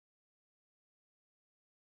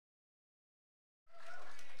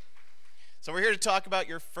So we're here to talk about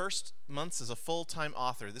your first months as a full-time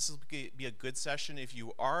author. This will be a good session if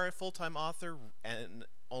you are a full-time author and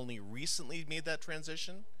only recently made that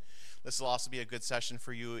transition. This will also be a good session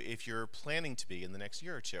for you if you're planning to be in the next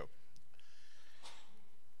year or two.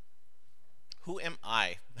 Who am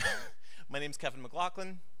I? My name's Kevin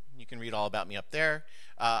McLaughlin. You can read all about me up there.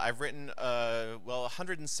 I've written, well,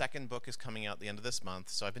 102nd book is coming out at the end of this month,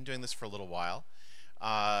 so I've been doing this for a little while.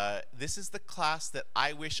 This is the class that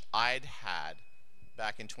I wish I'd had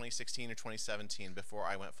back in 2016 or 2017 before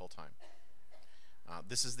I went full-time.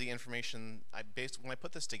 This is the information when I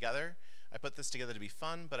put this together. I put this together to be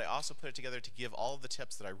fun, but I also put it together to give all of the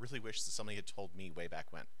tips that I really wish that somebody had told me way back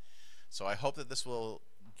when. So I hope that this will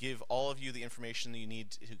give all of you the information that you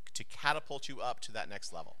need to catapult you up to that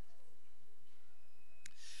next level.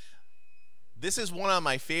 This is one of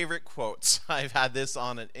my favorite quotes. I've had this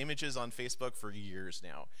on images on Facebook for years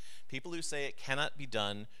now. People who say it cannot be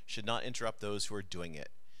done should not interrupt those who are doing it.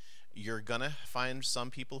 You're going to find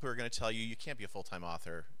some people who are going to tell you you can't be a full-time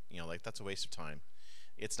author. You know, like that's a waste of time.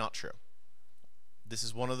 It's not true. This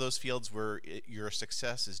is one of those fields where your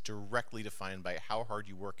success is directly defined by how hard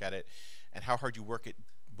you work at it and how hard you work at,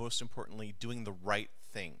 most importantly, doing the right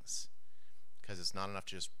things. Because it's not enough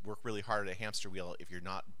to just work really hard at a hamster wheel if you're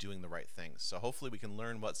not doing the right things. So hopefully we can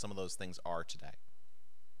learn what some of those things are today.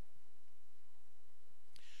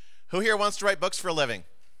 Who here wants to write books for a living?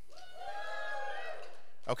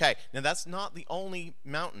 Okay, now that's not the only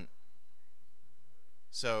mountain.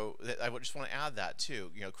 So I just want to add that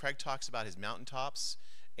too. You know, Craig talks about his mountaintops,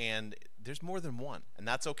 and there's more than one, and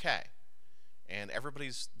that's okay. And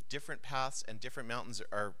everybody's different paths and different mountains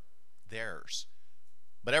are theirs.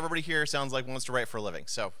 But everybody here sounds like wants to write for a living,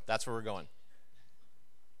 so that's where we're going.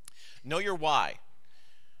 Know your why.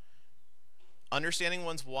 Understanding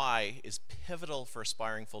one's why is pivotal for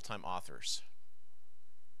aspiring full-time authors.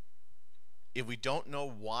 If we don't know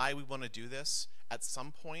why we want to do this, at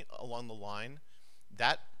some point along the line,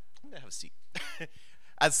 I'm going to have a seat.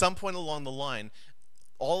 At some point along the line,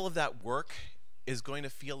 all of that work is going to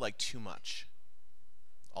feel like too much.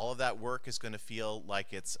 All of that work is going to feel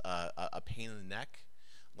like it's a pain in the neck,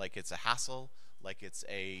 like it's a hassle, like it's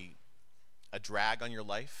a drag on your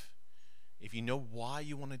life. If you know why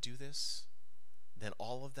you want to do this, then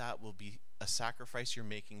all of that will be a sacrifice you're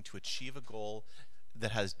making to achieve a goal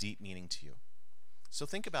that has deep meaning to you. So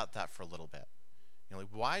think about that for a little bit. You know, like,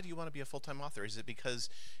 why do you want to be a full-time author? Is it because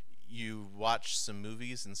you watched some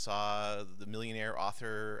movies and saw the millionaire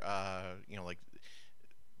author, you know, like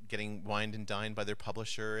getting wined and dined by their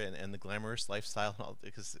publisher and the glamorous lifestyle and all?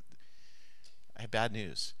 Because I have bad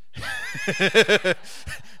news.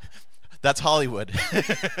 That's Hollywood.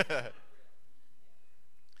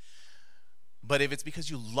 But if it's because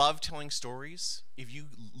you love telling stories, if you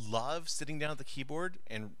love sitting down at the keyboard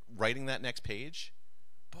and writing that next page,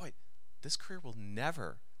 boy, this career will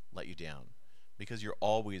never let you down because you're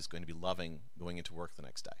always going to be loving going into work the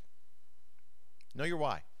next day. Know your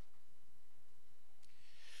why.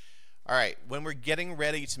 All right, when we're getting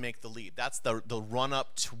ready to make the leap, that's the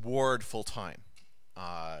run-up toward full-time.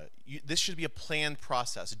 This should be a planned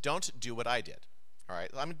process. Don't do what I did. All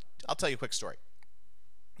right, I'll tell you a quick story.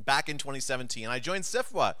 Back in 2017, I joined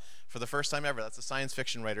SFWA for the first time ever. That's the Science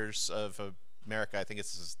Fiction Writers of America. I think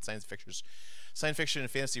it's the Science Fiction and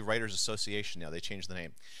Fantasy Writers Association now. They changed the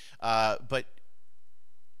name. But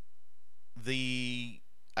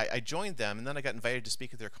I joined them, and then I got invited to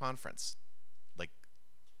speak at their conference, like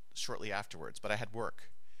shortly afterwards. But I had work.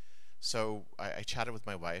 So I chatted with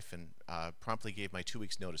my wife and promptly gave my 2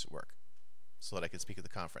 weeks notice at work so that I could speak at the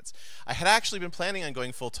conference. I had actually been planning on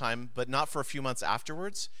going full-time, but not for a few months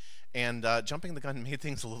afterwards, and jumping the gun made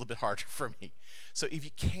things a little bit harder for me. So if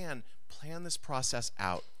you can, plan this process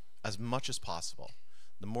out as much as possible.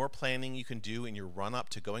 The more planning you can do in your run-up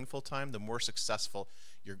to going full-time, the more successful,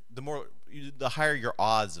 the higher your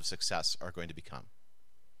odds of success are going to become.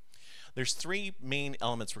 There's three main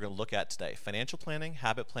elements we're going to look at today: financial planning,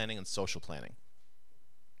 habit planning, and social planning.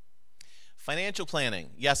 Financial planning.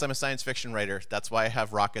 Yes, I'm a science fiction writer. That's why I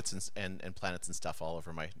have rockets and planets and stuff all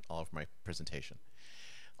over my presentation.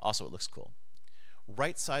 Also, it looks cool.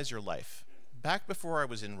 Right size your life. Back before I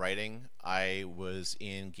was in writing, I was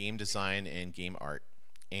in game design and game art.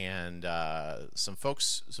 And some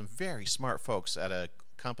very smart folks at a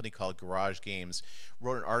company called Garage Games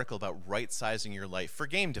wrote an article about right sizing your life for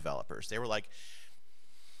game developers. They were like,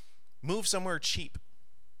 move somewhere cheap.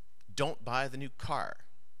 Don't buy the new car.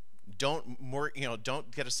 Don't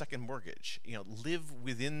get a second mortgage. Live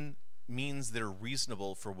within means that are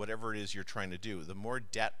reasonable for whatever it is you're trying to do. The more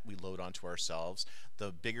debt we load onto ourselves,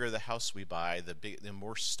 the bigger the house we buy, the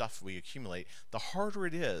more stuff we accumulate, the harder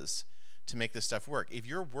it is to make this stuff work. If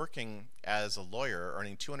you're working as a lawyer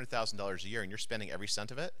earning $200,000 a year and you're spending every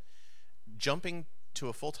cent of it, jumping to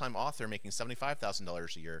a full-time author making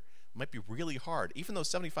 $75,000 a year might be really hard, even though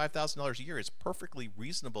 $75,000 a year is perfectly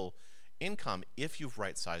reasonable income if you've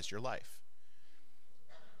right-sized your life.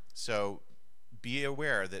 So be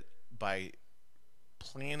aware that by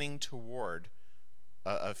planning toward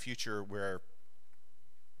a future where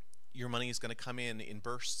your money is going to come in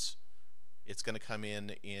bursts, it's going to come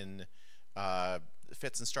in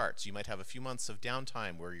fits and starts. You might have a few months of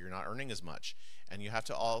downtime where you're not earning as much, and you have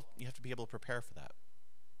to be able to prepare for that.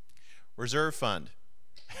 Reserve fund.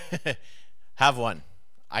 Have one.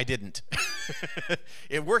 I didn't.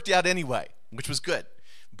 It worked out anyway, which was good.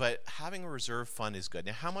 But having a reserve fund is good.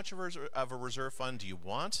 Now, how much of a reserve fund do you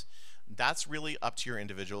want? That's really up to your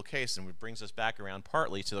individual case, and it brings us back around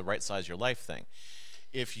partly to the right size your life thing.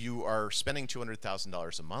 If you are spending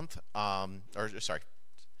 $200,000 a month,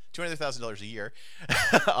 $200,000 a year,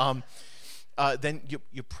 then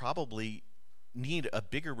you probably need a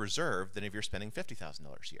bigger reserve than if you're spending $50,000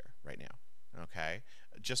 a year right now. Okay,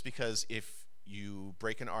 just because if you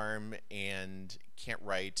break an arm and can't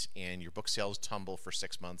write and your book sales tumble for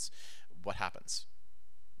 6 months, what happens?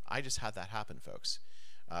 I just had that happen, folks.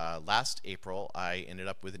 Last April, I ended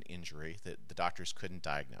up with an injury that the doctors couldn't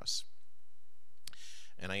diagnose,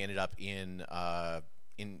 and I ended up in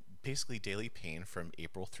basically daily pain from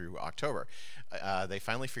April through October. They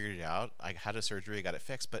finally figured it out. I had a surgery, I got it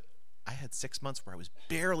fixed, but I had 6 months where I was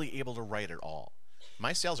barely able to write at all.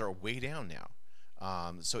 My sales are way down now.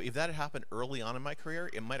 So if that had happened early on in my career,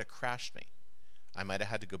 it might have crashed me. I might have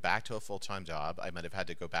had to go back to a full-time job. I might have had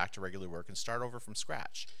to go back to regular work and start over from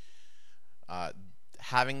scratch.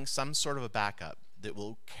 Having some sort of a backup that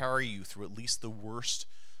will carry you through at least the worst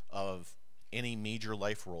of any major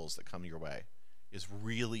life roles that come your way is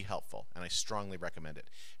really helpful, and I strongly recommend it.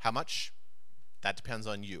 How much? That depends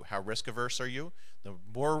on you. How risk averse are you? The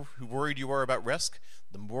more worried you are about risk,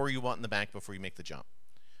 the more you want in the bank before you make the jump.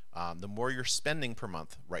 The more you're spending per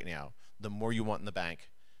month right now, the more you want in the bank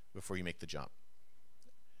before you make the jump.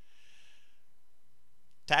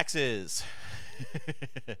 Taxes.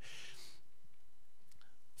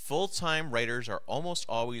 Full-time writers are almost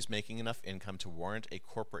always making enough income to warrant a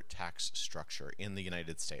corporate tax structure in the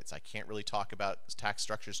United States. I can't really talk about tax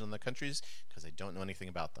structures in other countries because I don't know anything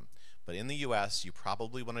about them. But in the US, you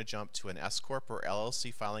probably want to jump to an S-Corp or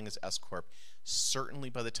LLC filing as S-Corp, certainly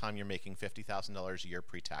by the time you're making $50,000 a year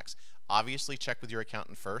pre-tax. Obviously, check with your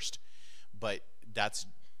accountant first, but that's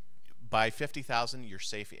by $50,000, you're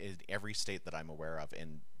safe in every state that I'm aware of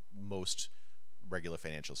in most regular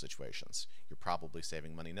financial situations. You're probably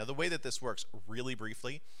saving money. Now, the way that this works, really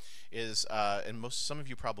briefly, is, and some of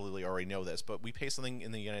you probably already know this, but we pay something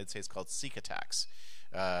in the United States called SECA tax,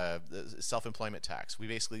 the self-employment tax. We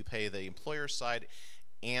basically pay the employer's side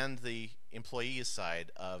and the employee's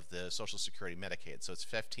side of the Social Security Medicaid, so it's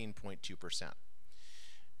 15.2%.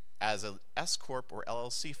 As an S-Corp or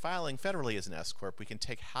LLC filing federally as an S-Corp, we can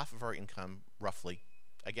take half of our income, roughly,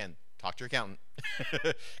 again, talk to your accountant,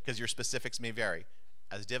 because your specifics may vary,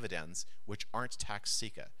 as dividends, which aren't tax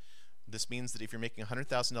SECA. This means that if you're making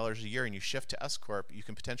 $100,000 a year and you shift to S-Corp, you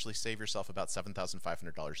can potentially save yourself about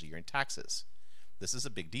 $7,500 a year in taxes. This is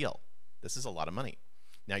a big deal. This is a lot of money.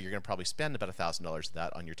 Now, you're going to probably spend about $1,000 of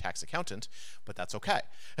that on your tax accountant, but that's okay,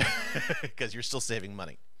 because you're still saving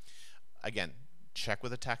money. Again, check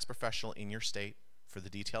with a tax professional in your state for the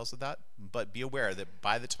details of that, but be aware that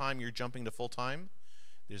by the time you're jumping to full-time,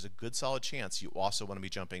 there's a good solid chance you also want to be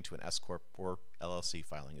jumping to an S-Corp or LLC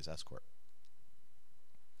filing as S-Corp.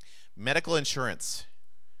 Medical insurance.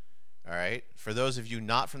 All right, for those of you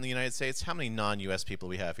not from the United States, how many non-US people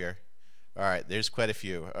we have here? All right, there's quite a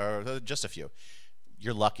few, or just a few.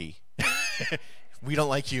 You're lucky. We don't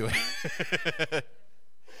like you.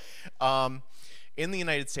 In the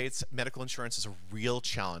United States, medical insurance is a real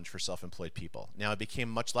challenge for self-employed people. Now, it became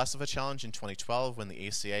much less of a challenge in 2012 when the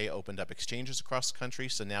ACA opened up exchanges across the country,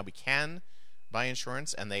 so now we can buy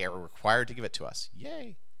insurance, and they are required to give it to us.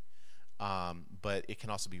 Yay! But it can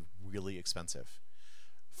also be really expensive.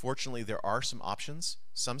 Fortunately, there are some options.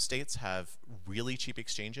 Some states have really cheap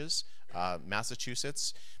exchanges.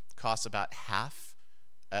 Massachusetts costs about half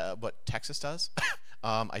what Texas does.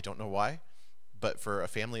 I don't know why. But for a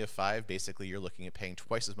family of 5, basically you're looking at paying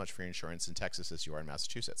twice as much for your insurance in Texas as you are in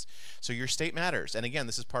Massachusetts. So your state matters. And again,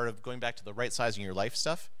 this is part of going back to the right sizing your life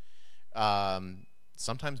stuff.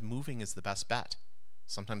 Sometimes moving is the best bet.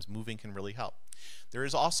 Sometimes moving can really help. There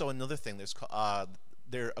is also another thing. There's a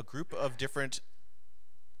group of different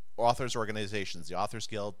authors organizations, the Authors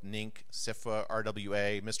Guild, NINC, SIFA,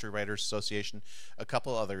 RWA, Mystery Writers Association, a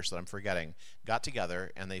couple others that I'm forgetting, got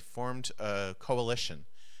together and they formed a coalition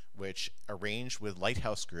which arranged with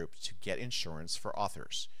Lighthouse Group to get insurance for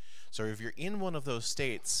authors. So if you're in one of those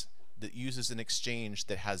states that uses an exchange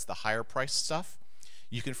that has the higher price stuff,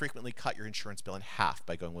 you can frequently cut your insurance bill in half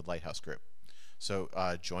by going with Lighthouse Group. So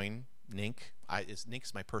join NINC.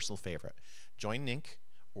 NINC's my personal favorite. Join NINC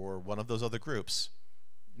or one of those other groups.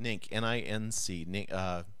 NINC, N-I-N-C,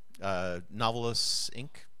 Novelists Inc.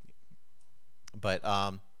 But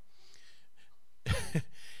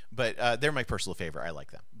they're my personal favorite. I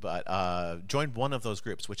like them. But join one of those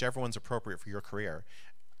groups, whichever one's appropriate for your career.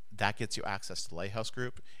 That gets you access to the Lighthouse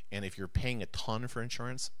Group. And if you're paying a ton for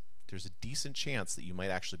insurance, there's a decent chance that you might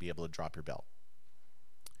actually be able to drop your bill.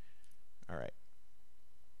 All right.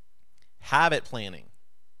 Habit planning.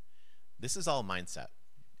 This is all mindset.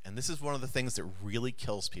 And this is one of the things that really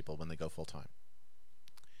kills people when they go full-time.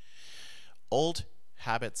 Old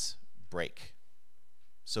habits break.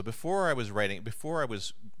 So before I was writing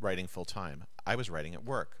full-time, I was writing at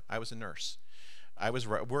work. I was a nurse. I was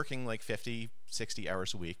working like 50, 60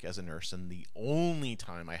 hours a week as a nurse, and the only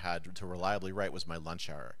time I had to reliably write was my lunch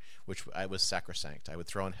hour, which I was sacrosanct. I would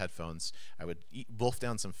throw in headphones, I would wolf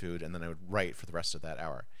down some food, and then I would write for the rest of that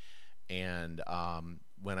hour. And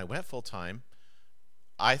when I went full-time,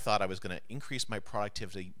 I thought I was going to increase my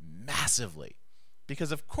productivity massively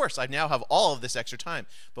because, of course, I now have all of this extra time.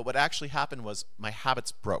 But what actually happened was my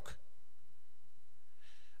habits broke.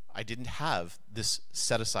 I didn't have this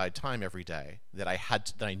set-aside time every day that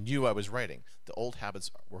I knew I was writing. The old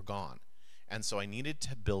habits were gone. And so I needed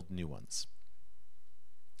to build new ones.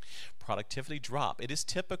 Productivity drop. It is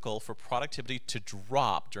typical for productivity to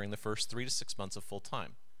drop during the first 3 to 6 months of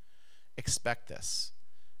full-time. Expect this.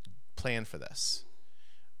 Plan for this.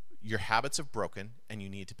 Your habits have broken and you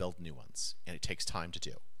need to build new ones, and it takes time to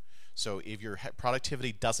do. So if your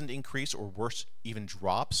productivity doesn't increase, or worse, even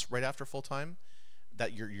drops right after full-time,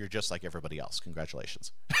 that you're just like everybody else.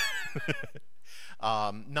 Congratulations.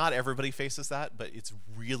 Not everybody faces that, but it's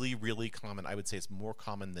really, really common. I would say it's more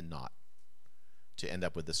common than not to end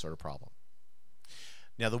up with this sort of problem.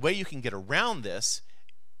 Now, the way you can get around this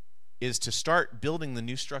is to start building the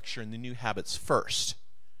new structure and the new habits first.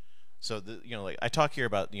 So, like I talk here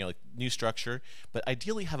about, like new structure, but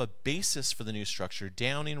ideally have a basis for the new structure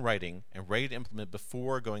down in writing and ready to implement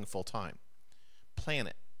before going full-time. Plan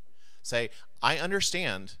it. Say, I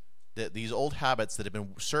understand that these old habits that have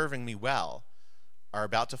been serving me well are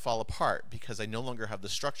about to fall apart because I no longer have the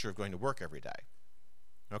structure of going to work every day.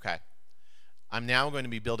 Okay. I'm now going to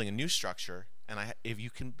be building a new structure, and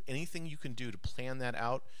anything you can do to plan that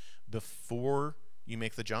out before you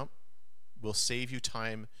make the jump will save you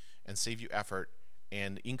time and save you effort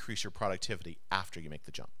and increase your productivity after you make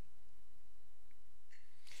the jump.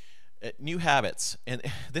 New habits, and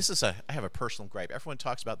this is I have a personal gripe. Everyone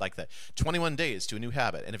talks about like the 21 days to a new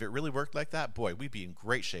habit, and if it really worked like that, boy, we'd be in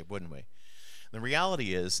great shape, wouldn't we? The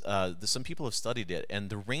reality is, some people have studied it, and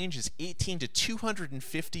the range is 18 to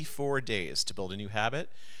 254 days to build a new habit.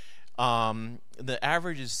 The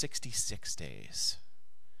average is 66 days.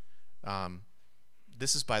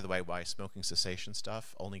 This is, by the way, why smoking cessation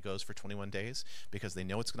stuff only goes for 21 days, because they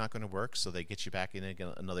know it's not going to work, so they get you back in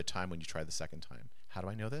again another time when you try the second time. How do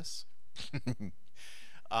I know this?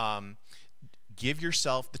 Give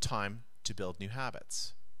yourself the time to build new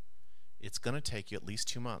habits. It's going to take you at least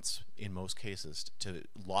 2 months in most cases to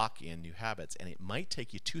lock in new habits, and it might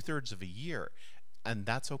take you 2/3 of a year, and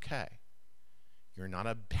that's okay. You're not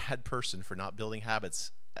a bad person for not building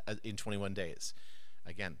habits in 21 days.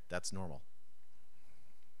 Again, that's normal.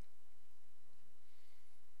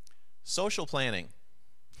 Social planning.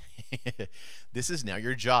 This is now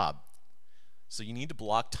your job. So you need to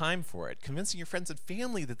block time for it. Convincing your friends and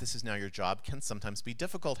family that this is now your job can sometimes be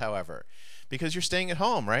difficult, however, because you're staying at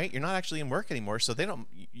home, right? You're not actually in work anymore, so they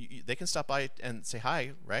can stop by and say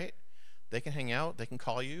hi, right? They can hang out, they can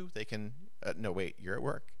call you, they can, no, wait, you're at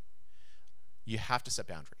work. You have to set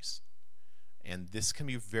boundaries. And this can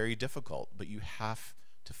be very difficult, but you have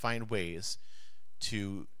to find ways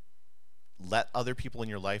to let other people in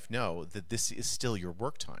your life know that this is still your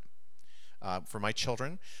work time. For my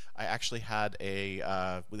children, I actually had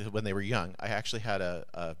when they were young, I actually had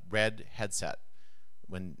a red headset.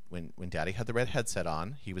 When Daddy had the red headset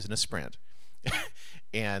on, he was in a sprint.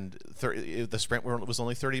 And the sprint was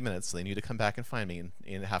only 30 minutes, so they knew to come back and find me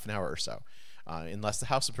in half an hour or so. Unless the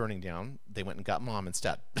house was burning down, they went and got Mom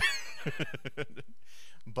instead.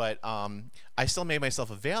 But I still made myself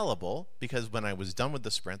available, because when I was done with the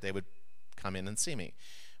sprint, they would come in and see me.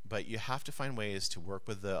 But you have to find ways to work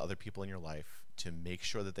with the other people in your life to make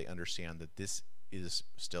sure that they understand that this is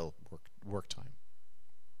still work time.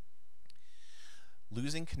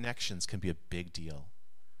 Losing connections can be a big deal.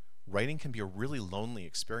 Writing can be a really lonely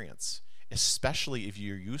experience, especially if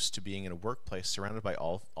you're used to being in a workplace surrounded by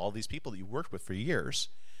all these people that you worked with for years,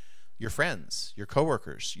 your friends, your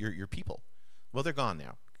coworkers, your people. Well, they're gone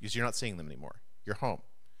now because you're not seeing them anymore. You're home.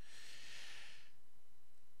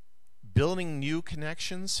 Building new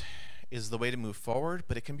connections is the way to move forward,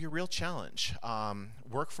 but it can be a real challenge.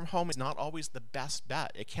 Work from home is not always the best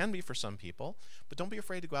bet. It can be for some people, but don't be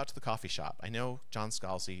afraid to go out to the coffee shop. I know John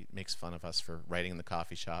Scalzi makes fun of us for writing in the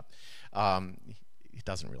coffee shop. He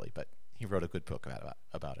doesn't really, but he wrote a good book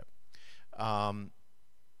about it.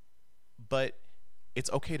 But it's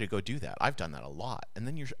okay to go do that. I've done that a lot. And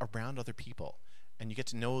then you're around other people, and you get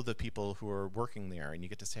to know the people who are working there, and you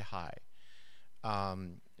get to say hi.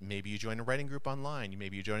 Maybe you join a writing group online.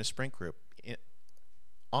 Maybe you join a sprint group.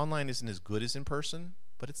 Online isn't as good as in person,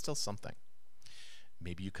 but it's still something.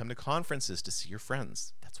 Maybe you come to conferences to see your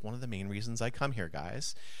friends. That's one of the main reasons I come here,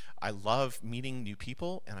 guys. I love meeting new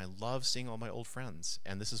people, and I love seeing all my old friends.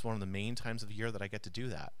 And this is one of the main times of the year that I get to do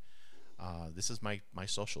that. This is my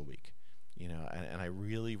social week, you know, and I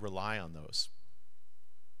really rely on those.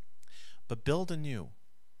 But build anew.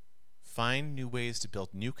 Find new ways to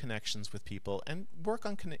build new connections with people and work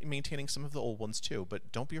on maintaining some of the old ones too,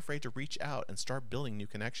 but don't be afraid to reach out and start building new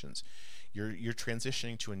connections. You're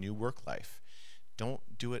transitioning to a new work life. Don't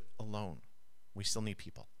do it alone. We still need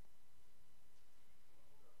people.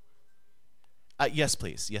 Yes,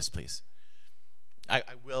 please. Yes, please.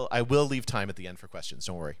 I will leave time at the end for questions.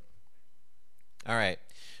 Don't worry. All right.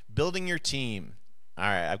 Building your team. All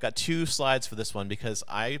right, I've got 2 slides for this one because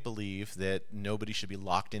I believe that nobody should be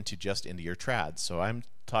locked into just into your trad. So I'm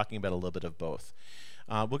talking about a little bit of both.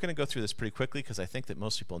 We're going to go through this pretty quickly because I think that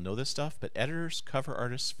most people know this stuff, but editors, cover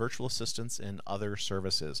artists, virtual assistants, and other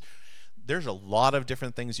services. There's a lot of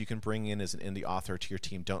different things you can bring in as an indie author to your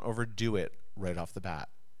team. Don't overdo it right off the bat.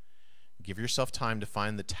 Give yourself time to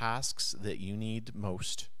find the tasks that you need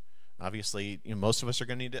most. Obviously, you know, most of us are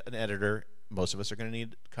going to need an editor. Most of us are going to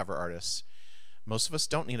need cover artists. Most of us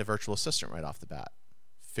don't need a virtual assistant right off the bat.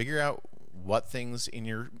 Figure out what things in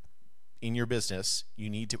your business you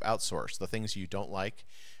need to outsource, the things you don't like,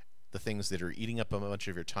 the things that are eating up a bunch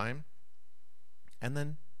of your time. And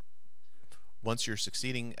then once you're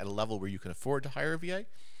succeeding at a level where you can afford to hire a VA,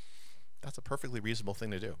 that's a perfectly reasonable thing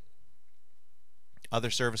to do. Other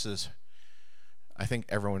services, I think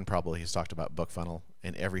everyone probably has talked about BookFunnel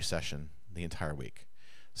in every session the entire week.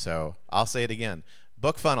 So I'll say it again.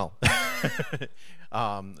 BookFunnel.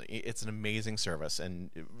 It's an amazing service and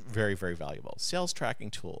very, very valuable. Sales tracking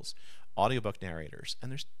tools, audiobook narrators,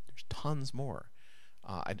 and there's tons more.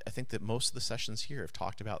 I think that most of the sessions here have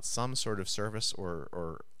talked about some sort of service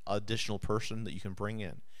or additional person that you can bring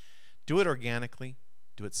in. Do it organically.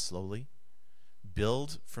 Do it slowly.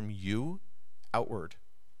 Build from you outward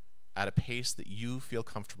at a pace that you feel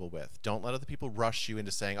comfortable with. Don't let other people rush you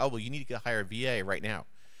into saying, oh, well, you need to hire a VA right now.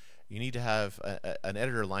 You need to have an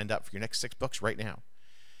editor lined up for your next 6 books right now.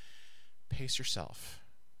 Pace yourself.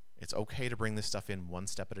 It's okay to bring this stuff in one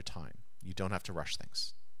step at a time. You don't have to rush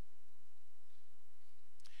things.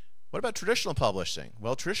 What about traditional publishing?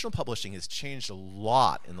 Well, traditional publishing has changed a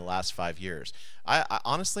lot in the last 5 years. I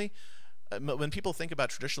honestly, when people think about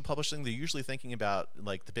traditional publishing, they're usually thinking about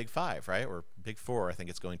like the big 5, right? Or big 4, I think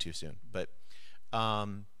it's going too soon. But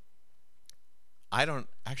I don't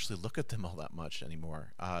actually look at them all that much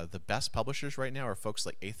anymore. The best publishers right now are folks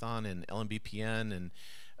like Athon and LMBPN, and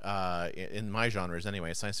in my genres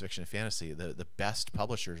anyway, science fiction and fantasy, the best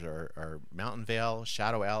publishers are Mountain Vale,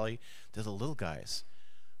 Shadow Alley. They're the little guys.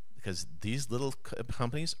 Because these little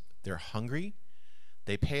companies, they're hungry.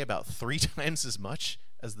 They pay about 3 times as much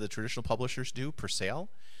as the traditional publishers do per sale.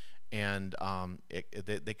 And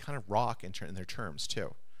they kind of rock in their terms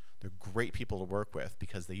too. They're great people to work with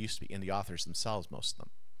because they used to be indie authors themselves, most of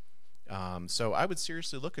them. So I would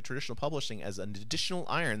seriously look at traditional publishing as an additional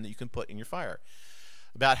iron that you can put in your fire.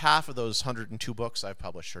 About half of those 102 books I've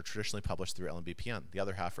published are traditionally published through LMBPN. The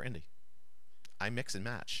other half are indie. I mix and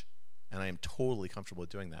match, and I am totally comfortable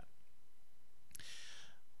with doing that.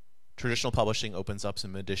 Traditional publishing opens up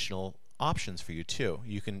some additional options for you too.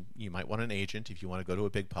 You might want an agent if you want to go to a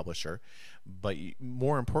big publisher, but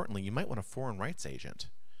more importantly, you might want a foreign rights agent.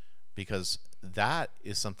 Because that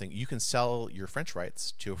is something you can sell your French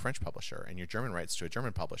rights to a French publisher and your German rights to a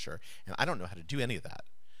German publisher, and I don't know how to do any of that.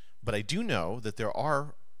 But I do know that there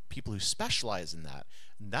are people who specialize in that,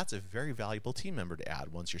 and that's a very valuable team member to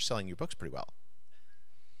add once you're selling your books pretty well.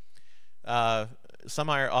 Some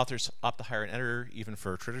authors opt to hire an editor even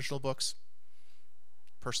for traditional books.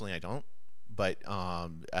 Personally, I don't, But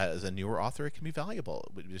as a newer author, it can be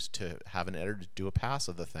valuable just to have an editor do a pass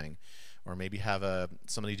of the thing, or maybe have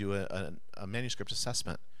somebody do a manuscript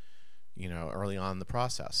assessment, early on in the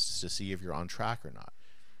process to see if you're on track or not.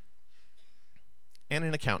 And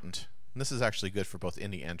an accountant. And this is actually good for both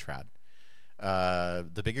indie and trad.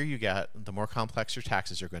 The bigger you get, the more complex your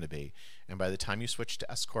taxes are going to be, and by the time you switch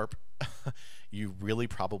to S corp, you really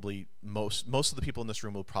probably most of the people in this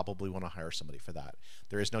room will probably want to hire somebody for that.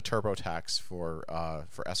 There is no TurboTax for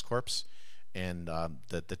S corps, and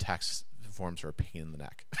the tax forms are a pain in the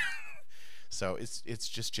neck. So it's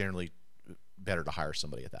just generally better to hire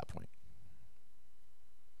somebody at that point.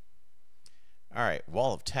 All right,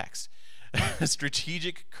 wall of text.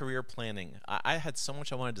 Strategic career planning. I had so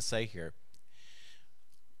much I wanted to say here.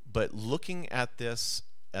 But looking at this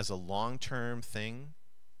as a long-term thing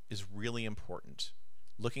is really important.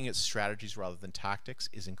 Looking at strategies rather than tactics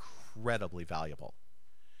is incredibly valuable.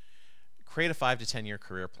 Create a 5 to 10 year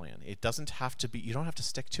career plan. It doesn't have to be, you don't have to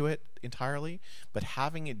stick to it entirely, but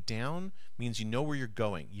having it down means you know where you're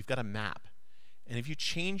going. You've got a map. And if you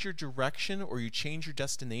change your direction or you change your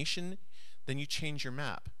destination, then you change your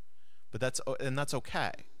map. But that's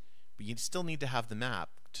okay. But you still need to have the map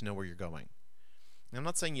to know where you're going. Now, I'm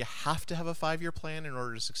not saying you have to have a 5-year plan in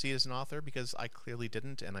order to succeed as an author, because I clearly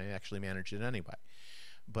didn't, and I actually managed it anyway.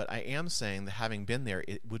 But I am saying that having been there,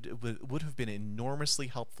 it would have been enormously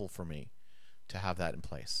helpful for me to have that in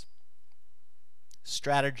place.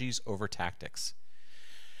 Strategies over tactics.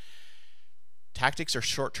 Tactics are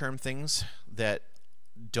short-term things that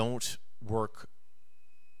don't work,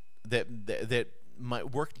 that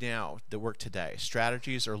might work now, that work today.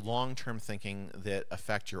 Strategies are long-term thinking that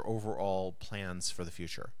affect your overall plans for the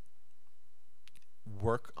future.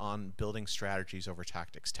 Work on building strategies over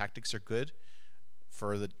tactics. Tactics are good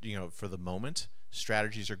for the moment.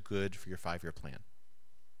 Strategies are good for your 5-year plan.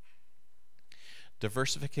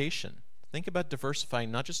 Diversification. Think about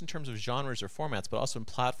diversifying not just in terms of genres or formats, but also in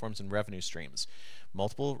platforms and revenue streams.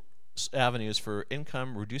 Multiple avenues for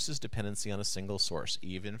income reduces dependency on a single source,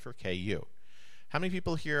 even for KU. How many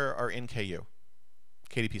people here are in KU?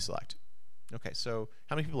 KDP Select. Okay, so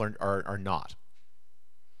how many people are not?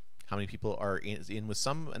 How many people are in with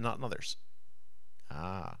some and not in others?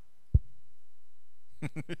 Ah.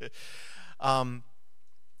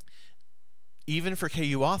 Even for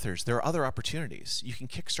KU authors, there are other opportunities. You can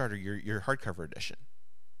Kickstarter your hardcover edition.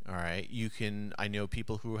 All right, I know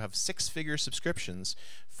people who have 6-figure subscriptions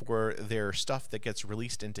for their stuff that gets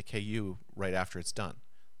released into KU right after it's done.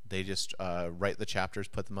 They just write the chapters,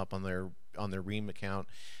 put them up on their Ream account,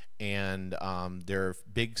 and their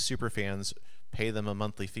big super fans pay them a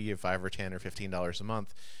monthly fee of $5 or $10 or $15 a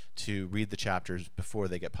month to read the chapters before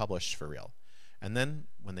they get published for real. And then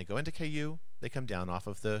when they go into KU, they come down off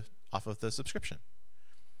of the subscription.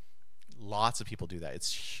 Lots of people do that.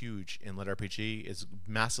 It's huge in lit RPG. It's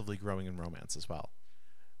massively growing in romance as well.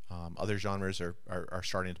 Other genres are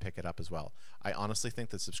starting to pick it up as well. I honestly think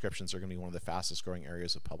that subscriptions are going to be one of the fastest growing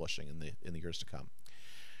areas of publishing in the years to come.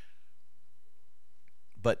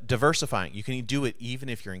 But diversifying, you can do it even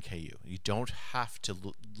if you're in KU. You don't have to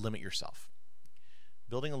limit yourself.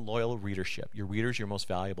 Building a loyal readership. Your reader is your most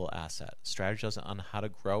valuable asset. Strategize on how to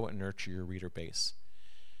grow and nurture your reader base.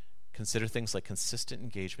 Consider things like consistent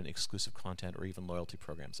engagement, exclusive content, or even loyalty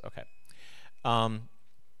programs. Okay.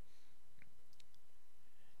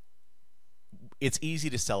 It's easy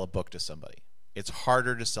to sell a book to somebody. It's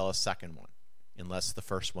harder to sell a second one unless the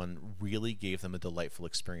first one really gave them a delightful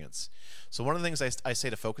experience. So one of the things I say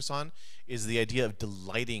to focus on is the idea of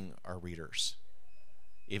delighting our readers.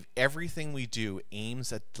 If everything we do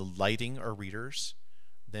aims at delighting our readers,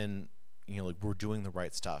 then we're doing the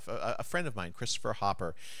right stuff. A friend of mine, Christopher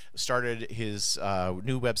Hopper, started his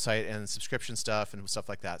new website and subscription stuff and stuff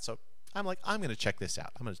like that. So I'm like, I'm going to check this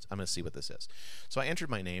out. I'm going to see what this is. So I entered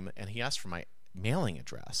my name, and he asked for my mailing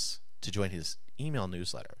address to join his email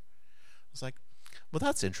newsletter. I was like, well,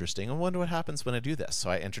 that's interesting. I wonder what happens when I do this. So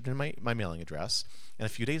I entered in my mailing address, and a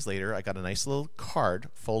few days later, I got a nice little card,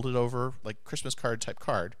 folded over, like Christmas card type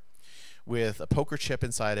card, with a poker chip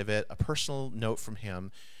inside of it, a personal note from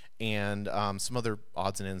him, and some other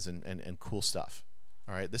odds and ends and cool stuff.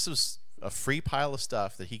 All right, this was a free pile of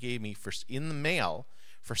stuff that he gave me in the mail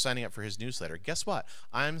for signing up for his newsletter. Guess what?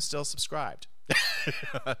 I'm still subscribed.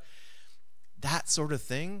 That sort of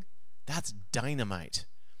thing, that's dynamite.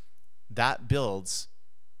 That builds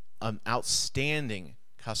an outstanding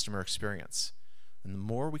customer experience. And the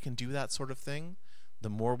more we can do that sort of thing, the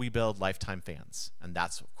more we build lifetime fans. And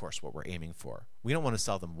that's, of course, what we're aiming for. We don't want to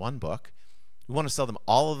sell them one book. We want to sell them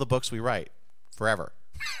all of the books we write forever.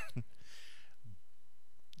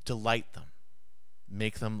 Delight them.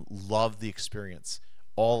 make them love the experience,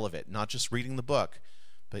 all of it, not just reading the book,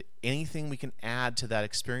 but anything we can add to that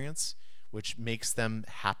experience which makes them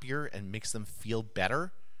happier and makes them feel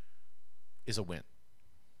better is a win.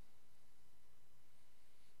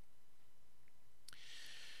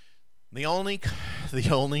 The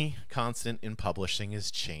only constant in publishing is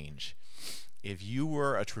change. If you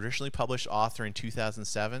were a traditionally published author in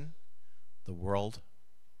 2007, the world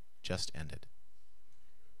just ended.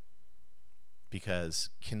 Because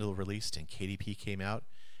Kindle released and KDP came out,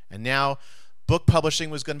 and now book publishing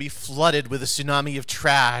was going to be flooded with a tsunami of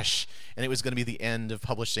trash, and it was going to be the end of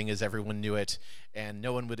publishing as everyone knew it, and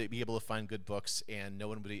no one would be able to find good books, and no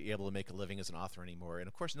one would be able to make a living as an author anymore. And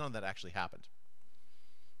of course, none of that actually happened.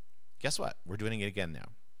 Guess what? We're doing it again now.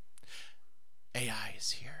 AI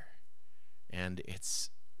is here, and it's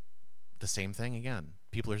the same thing again.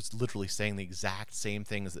 People are literally saying the exact same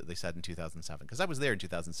things that they said in 2007, because I was there in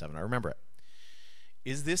 2007. I remember it.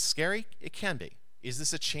 Is this scary? It can be. Is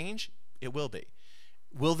this a change? It will be.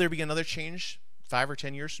 Will there be another change 5 or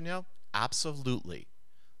 10 years from now? Absolutely.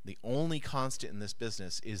 The only constant in this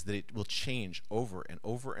business is that it will change over and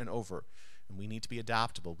over and over, and we need to be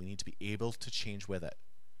adaptable. We need to be able to change with it.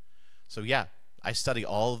 So yeah, I study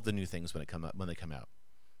all of the new things when they come out.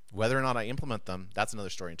 Whether or not I implement them, that's another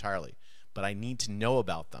story entirely. But I need to know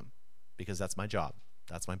about them because that's my job.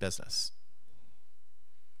 That's my business.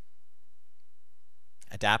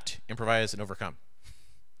 Adapt, improvise, and overcome.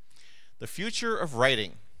 The future of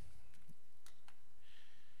writing.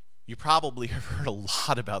 You probably have heard a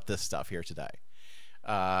lot about this stuff here today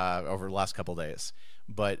over the last couple days.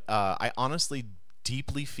 But I honestly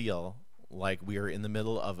deeply feel like we are in the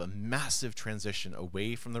middle of a massive transition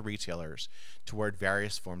away from the retailers toward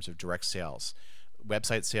various forms of direct sales,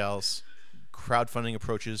 website sales, crowdfunding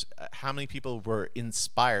approaches. How many people were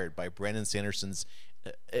inspired by Brandon Sanderson's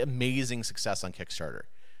amazing success on Kickstarter?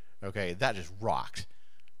 Okay, that just rocked.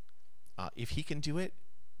 If he can do it,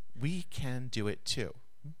 we can do it too.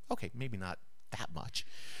 Okay, maybe not that much.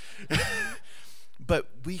 But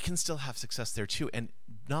we can still have success there too. And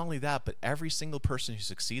not only that, but every single person who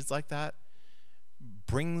succeeds like that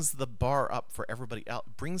brings the bar up for everybody else,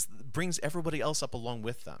 brings everybody else up along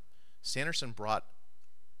with them. Sanderson brought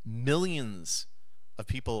millions of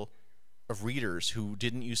people, of readers who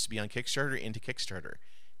didn't used to be on Kickstarter into Kickstarter.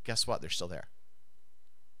 Guess what? They're still there.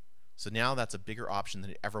 So now that's a bigger option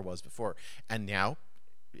than it ever was before. And now,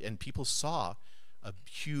 and people saw a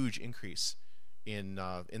huge increase in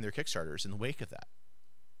their Kickstarters in the wake of that.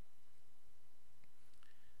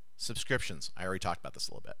 Subscriptions. I already talked about this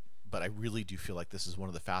a little bit, but I really do feel like this is one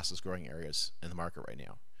of the fastest growing areas in the market right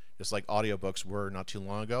now. Just like audiobooks were not too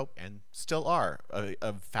long ago and still are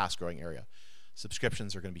a fast growing area.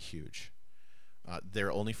 Subscriptions are going to be huge.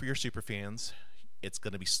 They're only for your super fans. It's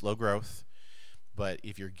going to be slow growth. But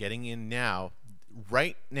if you're getting in now,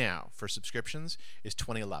 right now for subscriptions is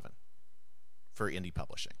 2011 for indie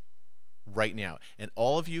publishing. Right now. And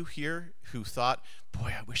all of you here who thought,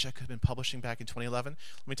 boy, I wish I could have been publishing back in 2011,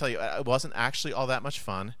 let me tell you, it wasn't actually all that much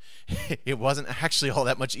fun. It wasn't actually all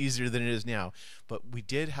that much easier than it is now. But we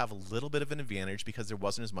did have a little bit of an advantage because there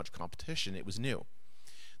wasn't as much competition. It was new.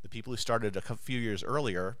 The people who started a few years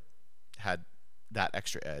earlier had that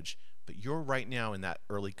extra edge. But you're right now in that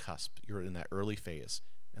early cusp. You're in that early phase.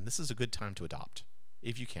 And this is a good time to adopt,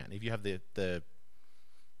 if you can, if you have the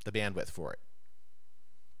bandwidth for it.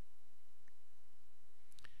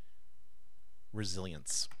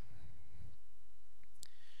 Resilience.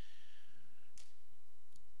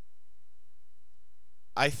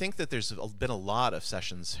 I think that there's been a lot of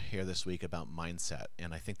sessions here this week about mindset,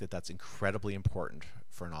 and I think that that's incredibly important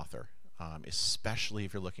for an author, especially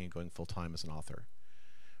if you're looking at going full-time as an author.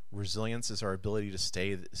 Resilience is our ability to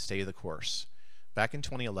stay the course. Back in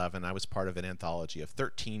 2011, I was part of an anthology of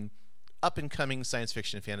 13 up-and-coming science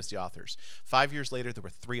fiction and fantasy authors. 5 years later, there were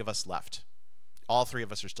 3 of us left. All 3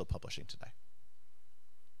 of us are still publishing today.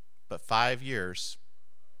 But 5 years,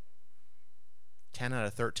 10 out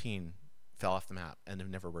of 13 fell off the map and have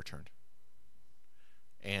never returned.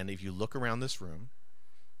 And if you look around this room,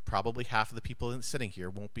 probably half of the people sitting here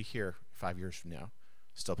won't be here 5 years from now,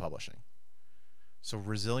 still publishing. So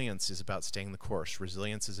resilience is about staying the course.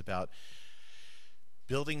 Resilience is about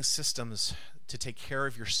building systems to take care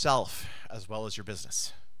of yourself as well as your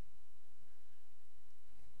business.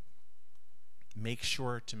 Make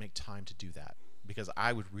sure to make time to do that, because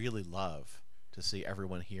I would really love to see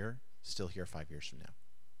everyone here still here 5 years from now.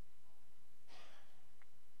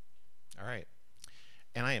 All right.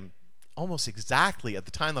 And I am almost exactly at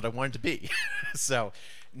the time that I wanted to be. So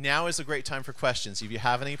now is a great time for questions. If you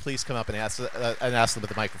have any, please come up and ask them at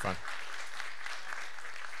the microphone.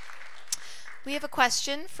 We have a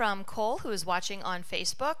question from Cole, who is watching on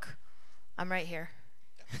Facebook. I'm right here.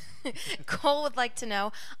 Cole would like to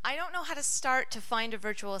know, I don't know how to start to find a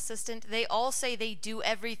virtual assistant. They all say they do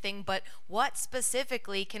everything, but what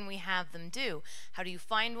specifically can we have them do? How do you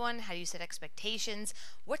find one? How do you set expectations?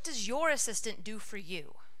 What does your assistant do for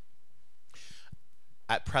you?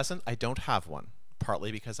 At present, I don't have one,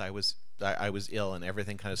 partly because I was ill and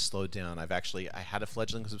everything kind of slowed down. I had a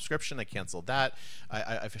fledgling subscription. I canceled that.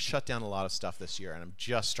 I've shut down a lot of stuff this year, and I'm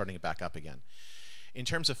just starting it back up again. In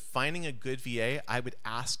terms of finding a good VA, I would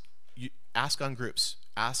ask on groups.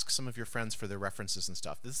 Ask some of your friends for their references and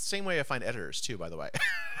stuff. This is the same way I find editors too, by the way.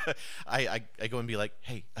 I go and be like,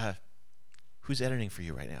 hey, who's editing for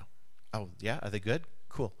you right now? Oh, yeah? Are they good?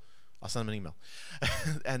 Cool. I'll send them an email.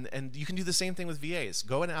 and you can do the same thing with VAs.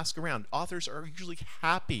 Go and ask around. Authors are usually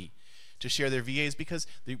happy to share their VAs because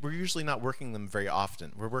we're usually not working them very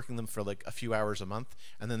often. We're working them for like a few hours a month,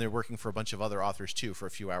 and then they're working for a bunch of other authors too for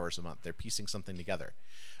a few hours a month. They're piecing something together.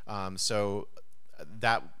 So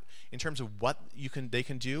that, in terms of what they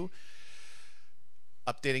can do,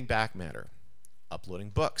 updating back matter, uploading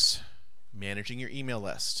books, managing your email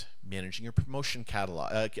list, managing your promotion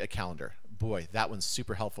catalog, calendar. Boy, that one's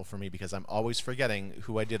super helpful for me because I'm always forgetting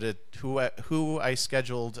who I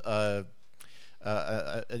scheduled an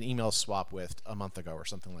email swap with a month ago or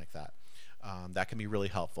something like that. That can be really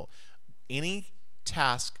helpful. Any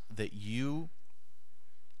task that you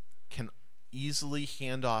can easily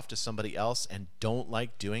hand off to somebody else and don't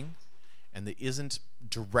like doing, and that isn't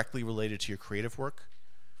directly related to your creative work,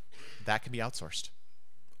 that can be outsourced.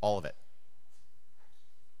 All of it.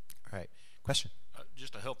 All right. Question?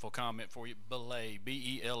 Just a helpful comment for you. Belay,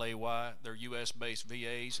 B-E-L-A-Y. They're U.S.-based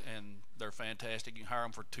VAs, and they're fantastic. You can hire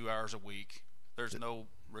them for 2 hours a week. There's no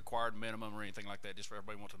required minimum or anything like that, just for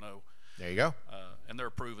everybody want to know. There you go. And they're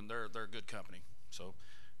proven. They're a good company. So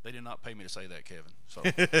they did not pay me to say that, Kevin. So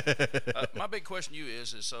my big question to you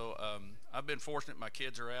is so I've been fortunate. My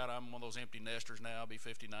kids are out. I'm one of those empty nesters now. I'll be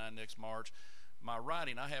 59 next March. My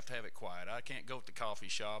writing, I have to have it quiet. I can't go to the coffee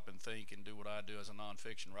shop and think and do what I do as a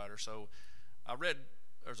nonfiction writer. So I read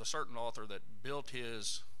there's a certain author that built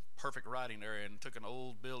his perfect writing area and took an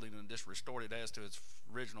old building and just restored it as to its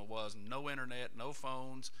original was. No internet, no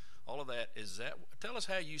phones, all of that. Tell us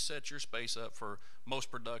how you set your space up for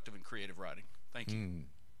most productive and creative writing. Thank you.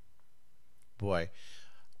 Boy,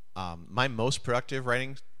 my most productive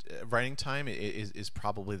writing time is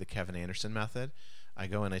probably the Kevin Anderson method. I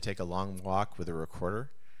go and I take a long walk with a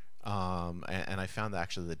recorder, and I found that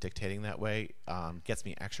actually that dictating that way gets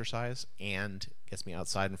me exercise and gets me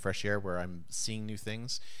outside in fresh air where I'm seeing new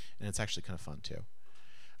things, and it's actually kind of fun too.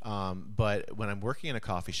 But when I'm working in a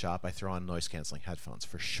coffee shop, I throw on noise-canceling headphones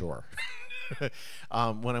for sure.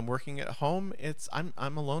 When I'm working at home,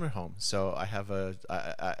 I'm alone at home, so I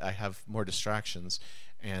have more distractions,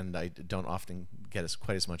 and I don't often get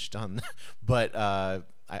quite as much done. But I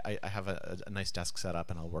have a nice desk set up,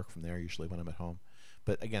 and I'll work from there usually when I'm at home.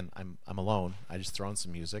 But again, I'm alone. I just throw on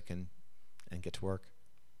some music and get to work.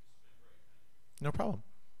 No problem.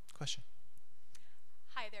 Question.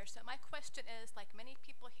 Hi there. So my question is, like many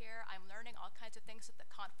people here, I'm learning all kinds of things at the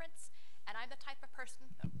conference, and I'm the type of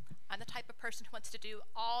person who wants to do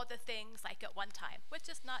all the things like at one time, which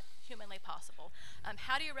is not humanly possible.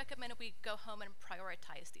 How do you recommend we go home and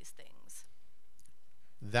prioritize these things?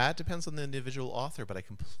 That depends on the individual author, but I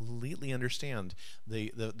completely understand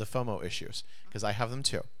the FOMO issues because I have them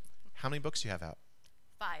too. How many books do you have out?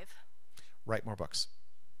 5. Write more books.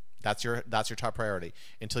 That's your top priority.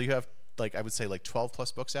 Until you have, like, I would say, like 12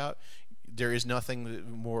 plus books out, there is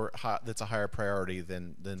nothing that's a higher priority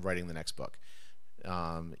than writing the next book.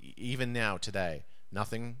 Even now, today,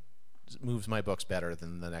 nothing moves my books better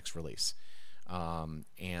than the next release.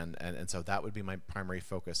 And so that would be my primary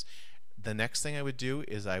focus. The next thing I would do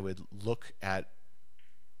is I would look at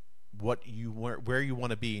where you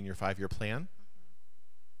want to be in your 5-year plan.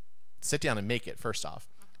 Sit down and make it first off.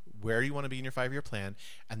 Where you want to be in your 5-year plan,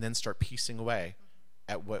 and then start piecing away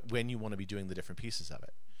at when you want to be doing the different pieces of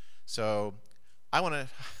it. So I want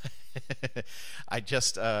to. I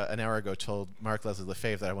just an hour ago told Mark Leslie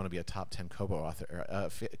Lefebvre that I want to be a top 10 Kobo author,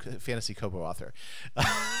 fantasy Kobo author,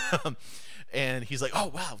 and he's like,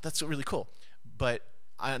 "Oh wow, that's really cool." But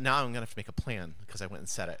now I'm gonna have to make a plan because I went and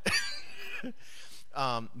said it.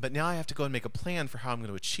 But now I have to go and make a plan for how I'm going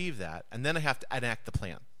to achieve that, and then I have to enact the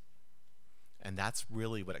plan. And that's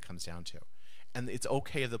really what it comes down to. And it's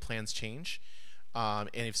okay if the plans change. And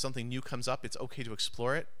if something new comes up, it's okay to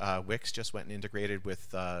explore it. Wix just went and integrated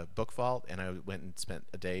with BookVault, and I went and spent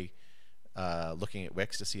a day looking at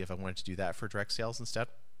Wix to see if I wanted to do that for direct sales instead.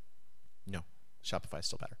 No, Shopify is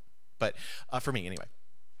still better. But for me, anyway.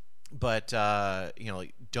 but you know,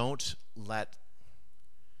 like, don't let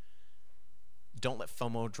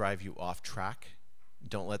FOMO drive you off track.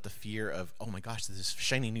 Don't let the fear of, oh my gosh, there's this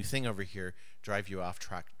shiny new thing over here, drive you off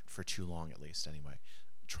track for too long, at least, anyway.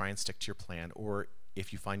 Try and stick to your plan, or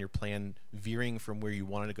if you find your plan veering from where you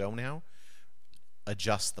wanted to go now,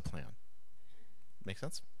 adjust the plan. Make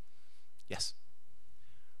sense? Yes.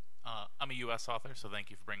 I'm a U.S. author, so thank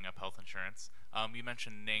you for bringing up health insurance. You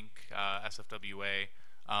mentioned NINC, SFWA.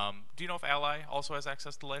 Do you know if Ally also has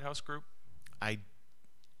access to Lighthouse Group? I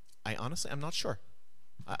honestly, I'm not sure.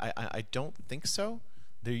 I don't think so.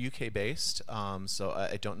 They're UK based, so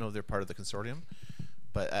I don't know if they're part of the consortium,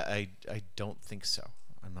 but I don't think so.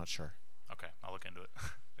 I'm not sure. Okay, I'll look into it.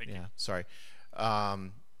 Thank you. Yeah, sorry. Hi.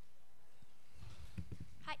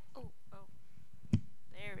 Oh,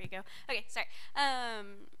 there we go. Okay, sorry.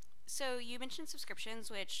 So you mentioned subscriptions,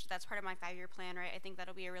 which that's part of my 5-year plan, right? I think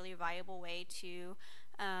that'll be a really viable way to, you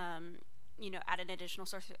know, add an additional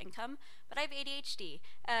source of income. But I have ADHD.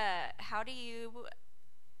 How do you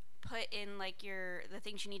put in like the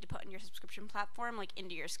things you need to put in your subscription platform like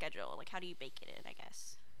into your schedule? Like how do you bake it in, I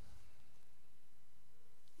guess?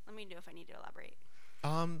 Let me know if I need to elaborate.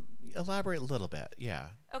 Elaborate a little bit, yeah.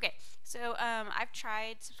 Okay, so I've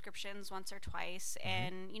tried subscriptions once or twice,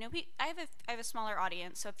 and you know, I have a smaller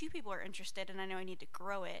audience, so a few people are interested, and I know I need to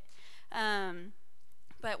grow it.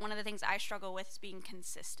 But one of the things I struggle with is being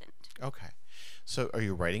consistent. Okay, so are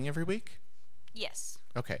you writing every week? Yes.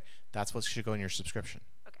 Okay, that's what should go in your subscription.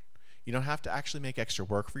 Okay. You don't have to actually make extra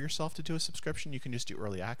work for yourself to do a subscription. You can just do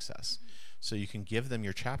early access. So you can give them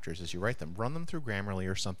your chapters as you write them. Run them through Grammarly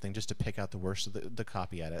or something just to pick out the worst of the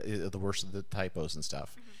copy edit, the worst of the typos and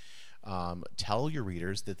stuff. Tell your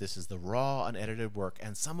readers that this is the raw, unedited work,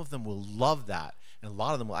 and some of them will love that. And a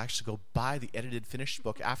lot of them will actually go buy the edited, finished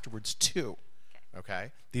book afterwards too.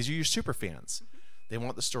 Okay? These are your super fans. They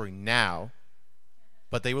want the story now,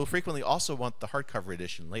 but they will frequently also want the hardcover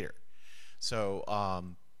edition later. So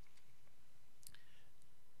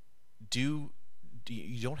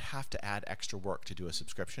you don't have to add extra work to do a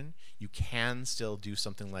subscription. You can still do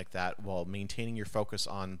something like that while maintaining your focus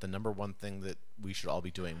on the number one thing that we should all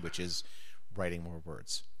be doing, which is writing more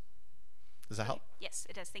words. Does that help? Yes,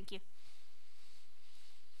 it does. Thank you.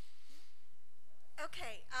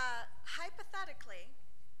 Okay, hypothetically,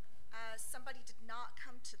 somebody did not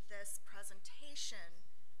come to this presentation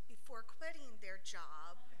before quitting their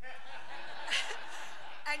job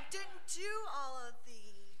and didn't do all of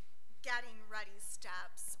the getting ready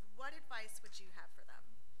steps. What advice would you have for them?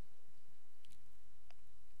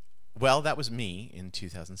 Well, that was me in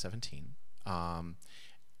 2017. And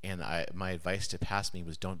my advice to past me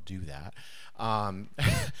was don't do that.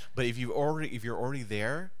 But if you're already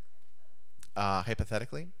there,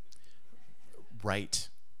 hypothetically, write,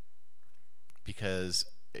 because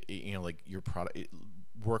you know, like your product,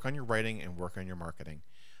 work on your writing and work on your marketing.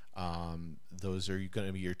 Those are going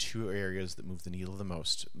to be your two areas that move the needle the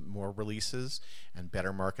most. More releases and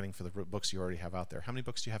better marketing for the books you already have out there. How many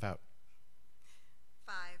books do you have out?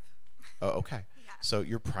 5. Oh, okay. Yeah. So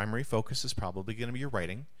your primary focus is probably going to be your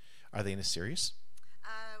writing. Are they in a series?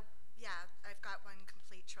 Yeah, I've got one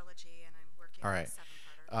complete trilogy, and I'm working All on right.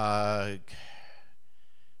 a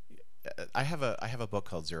 7-parter. I have a book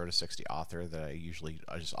called 0 to 60 Author that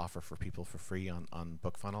I just offer for people for free on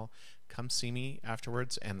BookFunnel. Come see me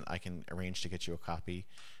afterwards, and I can arrange to get you a copy.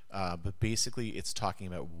 But basically, it's talking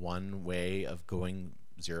about one way of going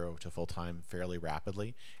 0 to full time fairly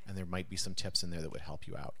rapidly, and there might be some tips in there that would help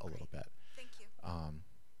you out a little bit. Thank you.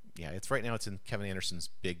 Yeah, it's right now. It's in Kevin Anderson's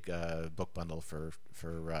big book bundle for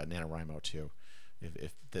NaNoWriMo too.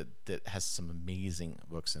 If that has some amazing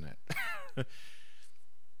books in it.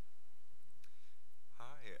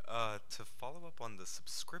 To follow up on the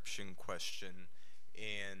subscription question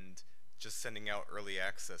and just sending out early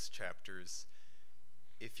access chapters,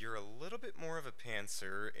 if you're a little bit more of a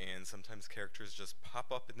pantser and sometimes characters just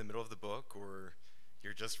pop up in the middle of the book, or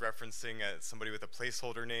you're just referencing somebody with a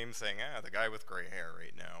placeholder name saying, the guy with gray hair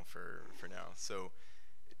right now for now. So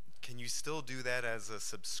can you still do that as a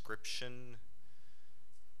subscription?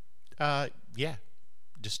 Yeah.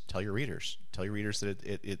 Just tell your readers. Tell your readers that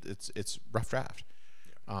it's rough draft.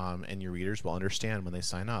 And your readers will understand when they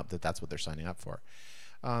sign up that that's what they're signing up for.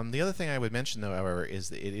 The other thing I would mention, though, however, is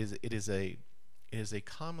that it is a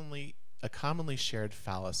commonly shared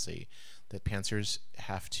fallacy that pantsers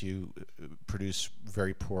have to produce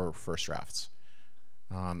very poor first drafts.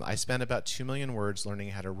 I spent about 2 million words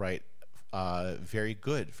learning how to write very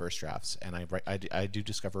good first drafts, and I do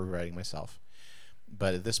discover writing myself.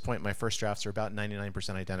 But at this point, my first drafts are about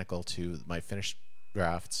 99% identical to my finished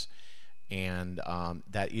drafts. And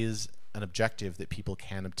that is an objective that people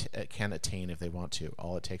can attain if they want to.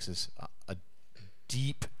 All it takes is a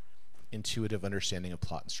deep, intuitive understanding of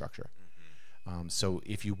plot and structure. So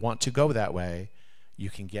if you want to go that way, you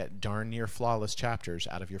can get darn near flawless chapters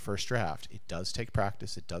out of your first draft. It does take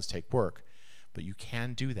practice. It does take work. But you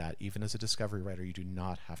can do that. Even as a discovery writer, you do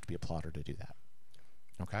not have to be a plotter to do that.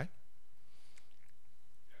 Okay?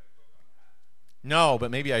 No, but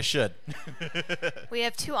maybe I should. We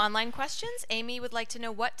have 2 online questions. Amy would like to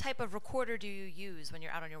know, what type of recorder do you use when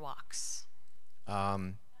you're out on your walks?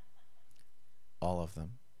 All of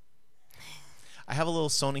them. I have a little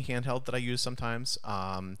Sony handheld that I use sometimes.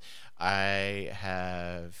 I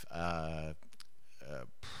have a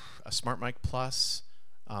Smart Mic Plus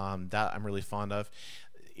that I'm really fond of.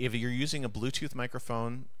 If you're using a Bluetooth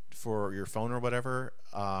microphone for your phone or whatever,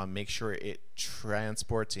 make sure it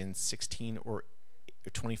transports in 16 or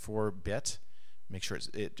 24-bit. Make sure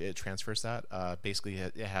it transfers that. Basically,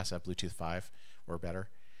 it has to have Bluetooth 5 or better.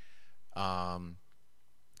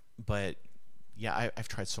 But yeah, I've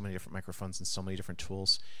tried so many different microphones and so many different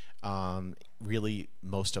tools. Really,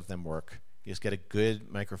 most of them work. You just get a good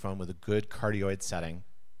microphone with a good cardioid setting.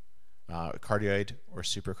 Cardioid or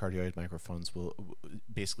supercardioid microphones will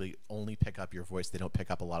basically only pick up your voice. They don't pick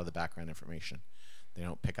up a lot of the background information. They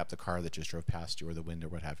don't pick up the car that just drove past you or the wind or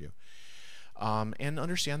what have you. And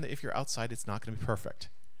understand that if you're outside, it's not going to be perfect.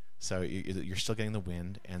 So you're still getting the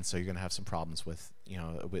wind, and so you're going to have some problems with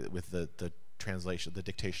with the translation, the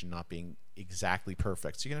dictation not being exactly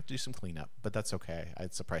perfect. So you're going to have to do some cleanup, but that's okay.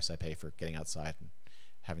 It's the price I pay for getting outside and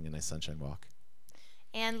having a nice sunshine walk.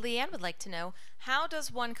 And Leanne would like to know, how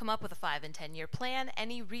does one come up with a 5- and 10-year plan?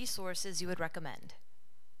 Any resources you would recommend?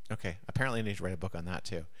 Okay, apparently I need to write a book on that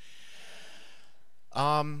too.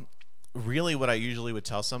 Really what I usually would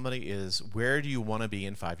tell somebody is, where do you want to be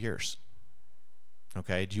in 5 years?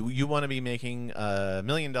 Okay, do you want to be making $1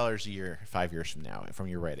 million a year 5 years from now from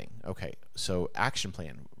your writing? Okay, so action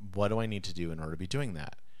plan. What do I need to do in order to be doing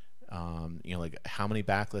that? Like, how many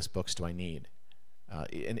backlist books do I need?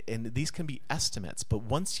 And these can be estimates, but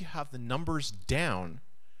once you have the numbers down,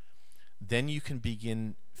 then you can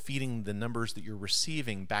begin feeding the numbers that you're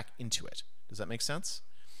receiving back into it. Does that make sense?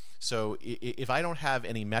 So if I don't have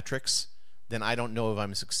any metrics, then I don't know if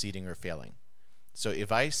I'm succeeding or failing. So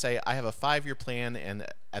if I say I have a 5-year plan, and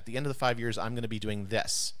at the end of the 5 years I'm going to be doing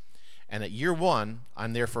this, and at year 1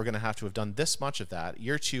 I'm therefore going to have to have done this much of that,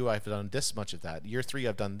 year 2 I've done this much of that, year 3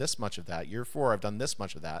 I've done this much of that, year 4 I've done this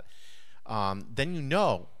much of that, then you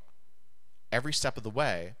know every step of the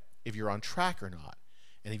way if you're on track or not.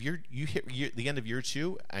 And if you hit the end of year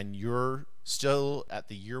 2 and you're still at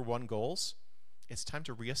the year 1 goals, it's time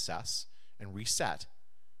to reassess and reset,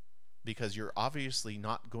 because you're obviously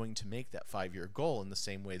not going to make that 5-year goal in the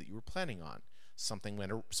same way that you were planning on. Something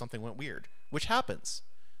went weird, which happens.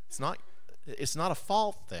 It's not a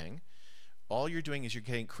fault thing. All you're doing is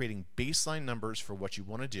you're creating baseline numbers for what you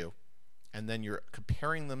want to do, and then you're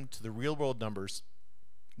comparing them to the real world numbers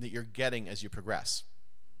that you're getting as you progress.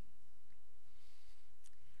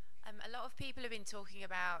 A lot of people have been talking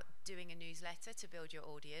about doing a newsletter to build your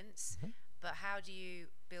audience, but how do you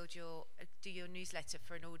do your newsletter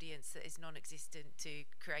for an audience that is non-existent to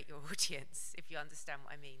create your audience, if you understand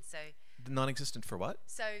what I mean? So Non-existent for what?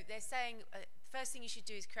 So they're saying first thing you should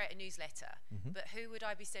do is create a newsletter, but who would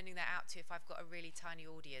I be sending that out to if I've got a really tiny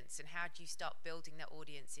audience? And how do you start building that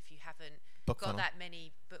audience if you haven't got that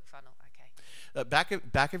many book funnel? Okay.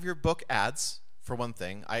 Back of your book ads, for one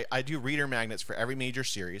thing. I do reader magnets for every major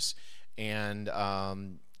series, and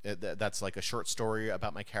that's like a short story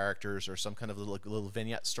about my characters, or some kind of little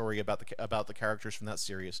vignette story about the characters from that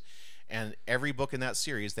series. And every book in that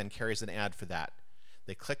series then carries an ad for that.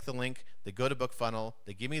 They click the link, they go to BookFunnel,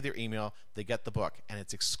 they give me their email, they get the book, and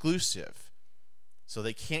it's exclusive. So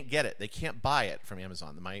they can't get it. They can't buy it from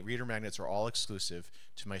Amazon. My reader magnets are all exclusive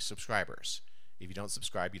to my subscribers. If you don't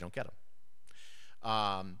subscribe, you don't get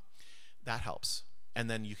them. That helps. And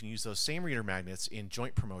then you can use those same reader magnets in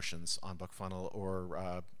joint promotions on BookFunnel,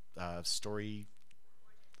 or Story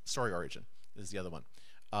Origin is the other one.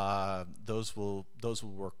 Those will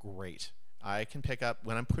work great. I can pick up,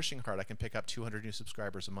 when I'm pushing hard, I can pick up 200 new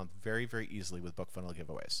subscribers a month very, very easily with BookFunnel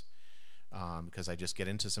giveaways, because I just get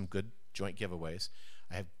into some good joint giveaways.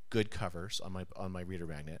 I have good covers on my reader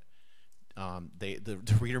magnet. The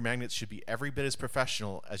reader magnets should be every bit as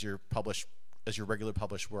professional as your regular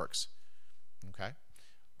published works. Okay.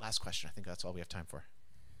 Last question. I think that's all we have time for.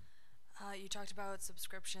 You talked about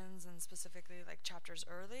subscriptions and specifically like chapters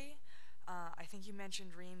early. I think you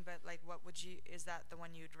mentioned Ream, but like, is that the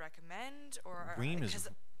one you'd recommend, or Ream is,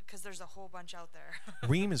 because there's a whole bunch out there.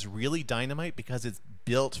 Ream is really dynamite because it's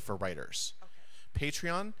built for writers. Okay.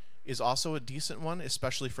 Patreon is also a decent one,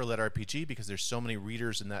 especially for lit RPG, because there's so many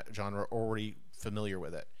readers in that genre already familiar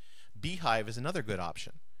with it. Beehive is another good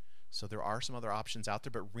option. So there are some other options out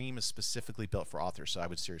there, but Ream is specifically built for authors, so I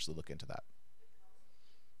would seriously look into that.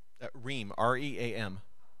 Ream, R-E-A-M,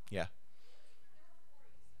 yeah.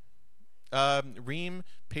 Ream,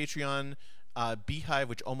 Patreon, Beehive,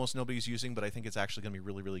 which almost nobody's using, but I think it's actually going to be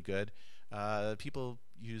really, really good. People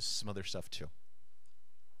use some other stuff too.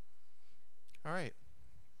 All right.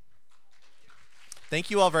 Thank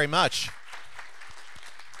you all very much.